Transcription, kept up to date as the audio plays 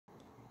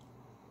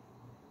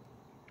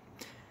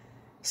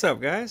What's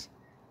up, guys?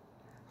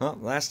 Well,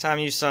 last time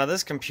you saw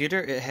this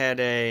computer, it had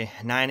a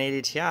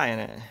 980 Ti in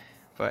it,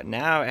 but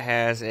now it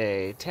has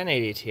a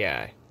 1080 Ti.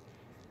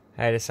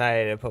 I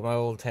decided to put my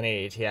old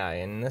 1080 Ti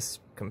in this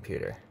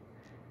computer.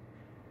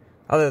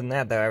 Other than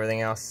that, though,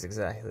 everything else is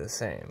exactly the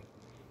same.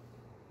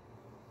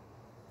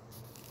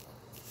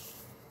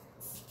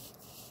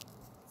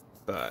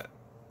 But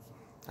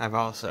I've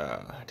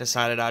also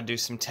decided I'd do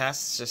some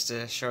tests just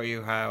to show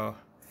you how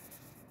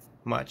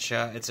much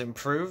it's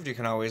improved. You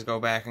can always go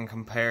back and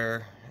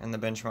compare in the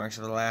benchmarks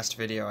of the last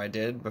video I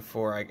did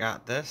before I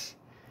got this.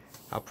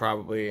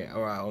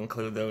 I'll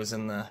include those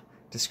in the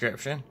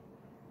description.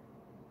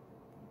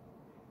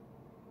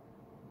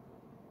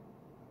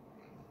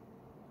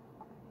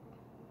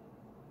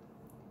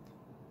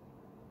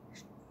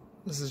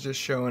 This is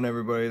just showing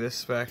everybody the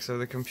specs of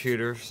the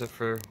computer, so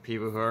for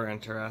people who are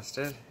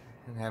interested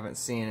and haven't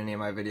seen any of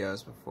my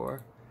videos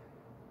before.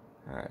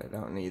 Alright, I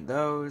don't need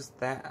those.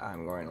 That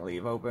I'm going to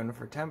leave open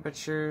for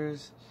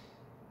temperatures.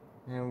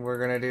 And we're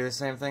going to do the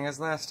same thing as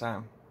last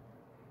time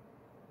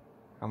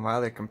on my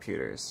other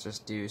computers.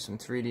 Just do some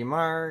 3D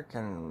mark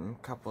and a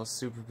couple of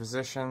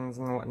superpositions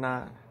and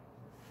whatnot.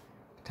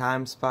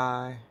 Time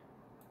spy.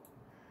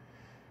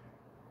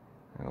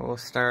 And we'll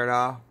start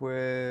off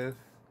with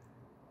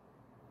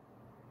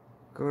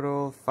good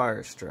old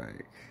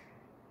Firestrike.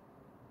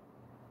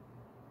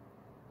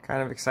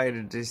 Kind of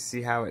excited to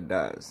see how it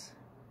does.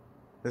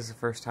 This is the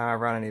first time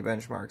I've run any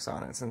benchmarks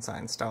on it since I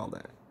installed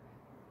it.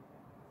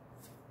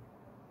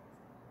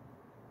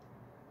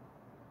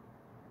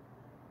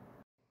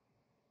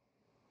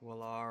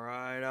 Well,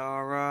 alright.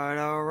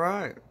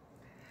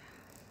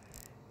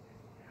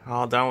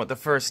 All done with the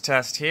first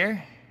test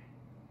here.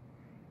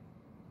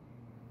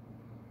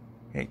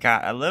 It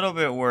got a little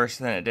bit worse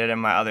than it did in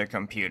my other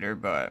computer,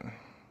 but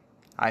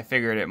I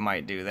figured it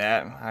might do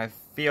that. I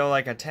feel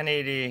like a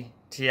 1080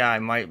 Ti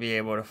might be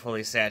able to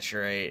fully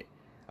saturate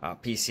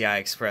PCI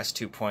Express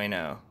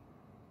 2.0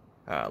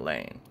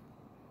 lane.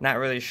 Not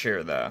really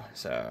sure though,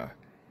 so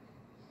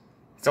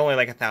it's only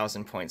like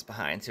 1,000 points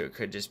behind, so it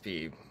could just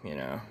be, you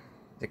know,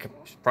 the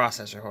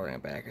processor holding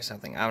it back or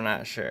something. I'm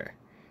not sure.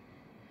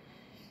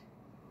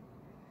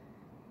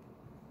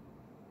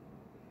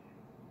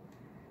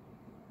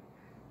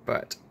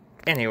 But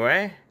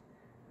anyway,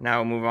 now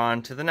we'll move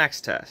on to the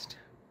next test.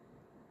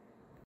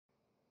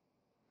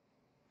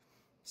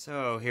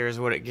 So here's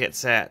what it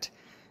gets at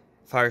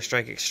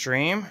Firestrike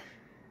Extreme.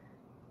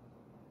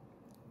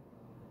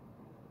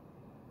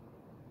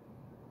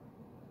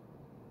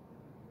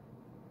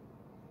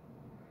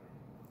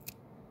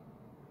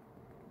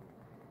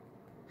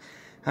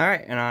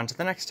 Alright, and on to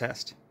the next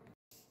test.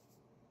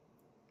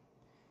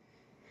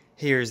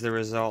 Here's the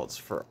results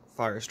for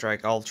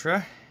Firestrike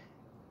Ultra.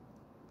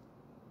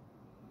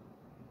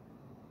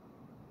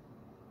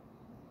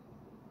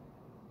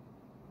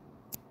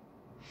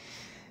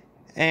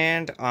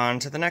 And on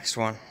to the next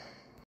one.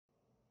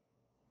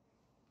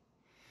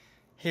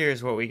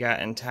 Here's what we got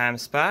in Time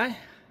Spy.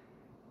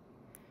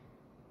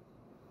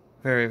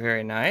 Very,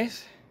 very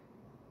nice.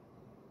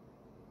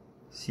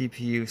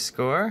 CPU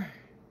score.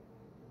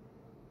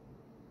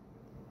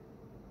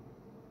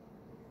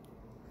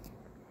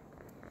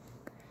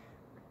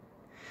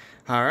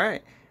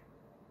 Alright,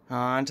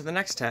 on to the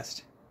next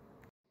test.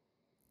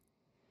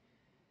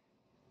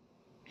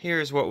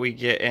 Here's what we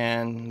get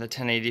in the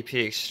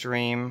 1080p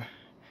Extreme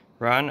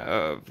run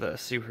of the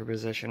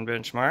superposition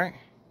benchmark.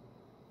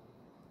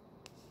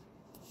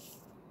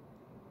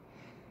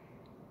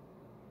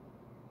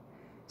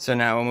 So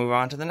now we'll move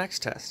on to the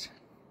next test.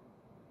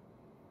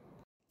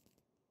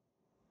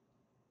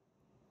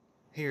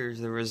 Here's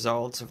the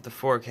results of the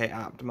 4K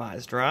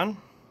optimized run.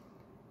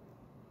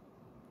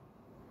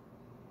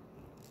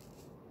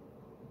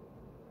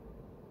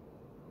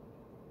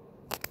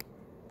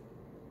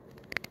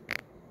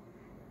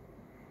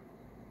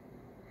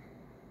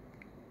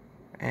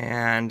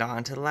 And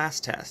on to the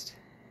last test.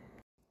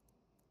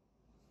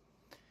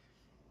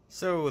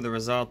 So the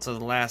results of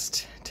the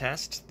last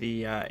test,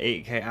 the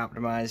 8K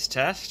optimized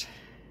test.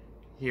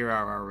 Here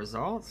are our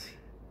results.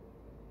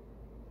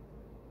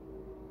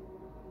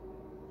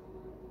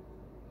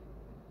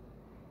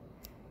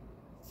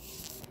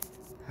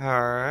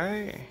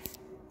 Alright.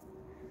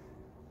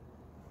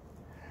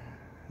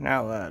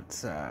 Now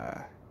let's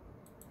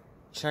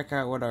check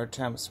out what our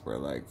temps were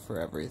like for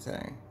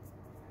everything.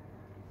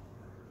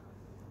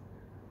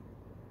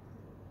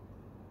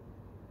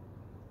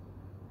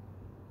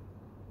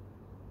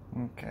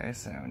 Okay,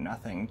 so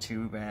nothing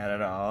too bad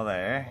at all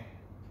there.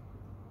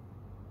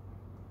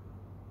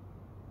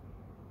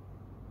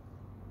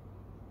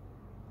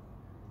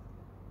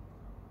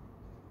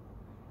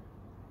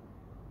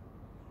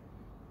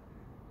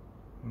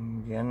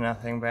 Again,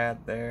 nothing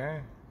bad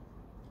there.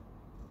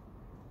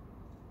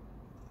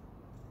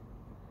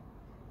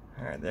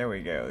 Alright, there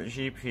we go, the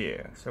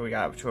GPU. So we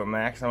got up to a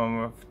maximum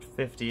of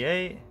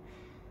 58.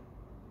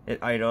 It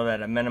idled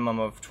at a minimum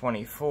of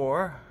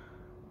 24.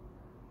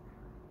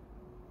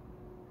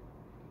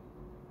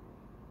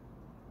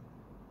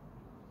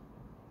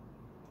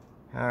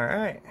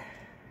 Alright.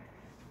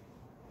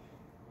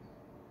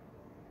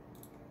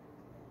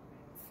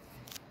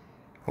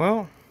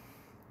 Well,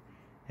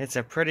 it's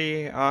a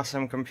pretty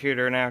awesome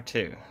computer now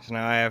too. So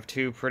now I have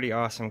two pretty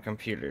awesome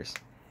computers.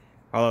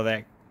 Although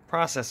that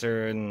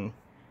processor and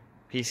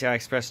PCI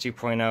Express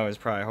 2.0 is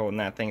probably holding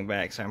that thing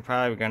back, so I'm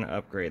probably going to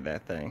upgrade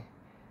that thing.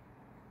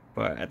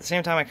 But at the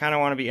same time, I kind of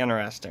want to be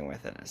interesting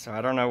with it, so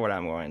I don't know what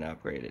I'm going to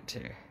upgrade it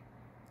to.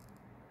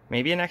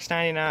 Maybe an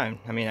X99.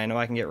 I mean, I know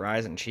I can get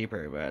Ryzen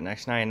cheaper, but an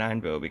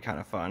X99 build would be kind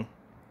of fun.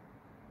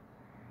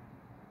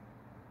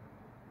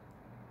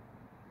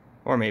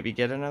 Or maybe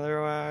get another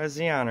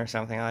Xeon or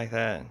something like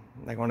that.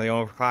 Like one of the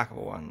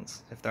overclockable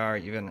ones, if there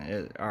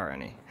are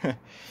any.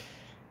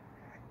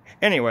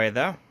 Anyway,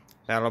 though,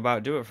 that'll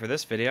about do it for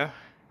this video.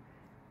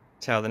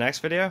 Till the next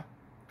video,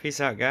 peace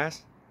out,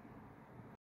 guys.